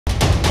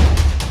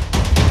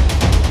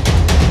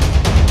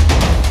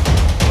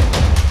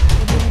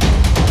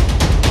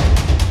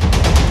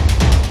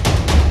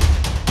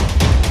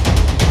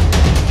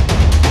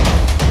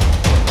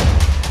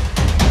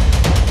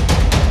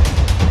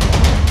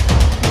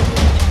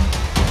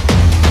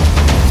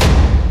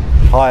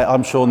Hi,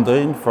 I'm Sean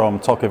Dean from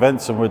TOC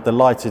Events, and we're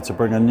delighted to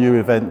bring a new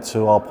event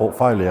to our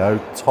portfolio,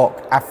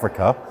 TOC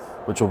Africa,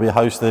 which will be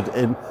hosted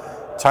in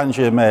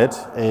Tangier Med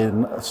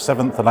in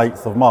 7th and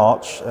 8th of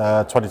March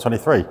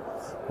 2023.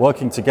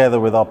 Working together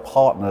with our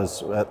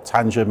partners at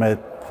Tangier Med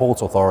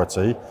Port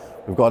Authority,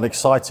 we've got an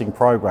exciting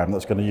program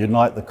that's going to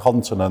unite the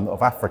continent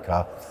of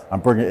Africa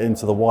and bring it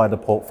into the wider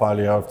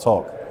portfolio of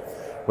TOC.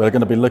 We're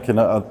going to be looking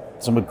at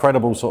some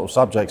incredible sort of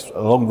subjects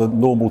along the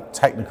normal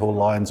technical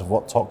lines of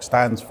what TOC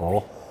stands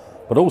for,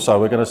 but also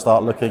we're going to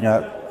start looking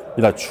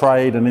at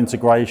trade and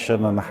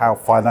integration and how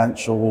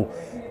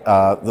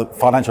the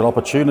financial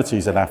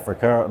opportunities in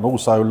Africa, and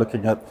also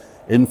looking at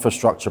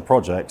infrastructure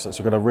projects that's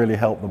going to really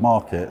help the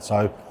market.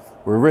 So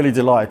we're really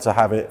delighted to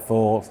have it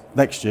for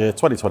next year,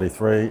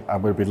 2023,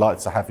 and we'd be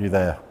delighted to have you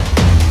there.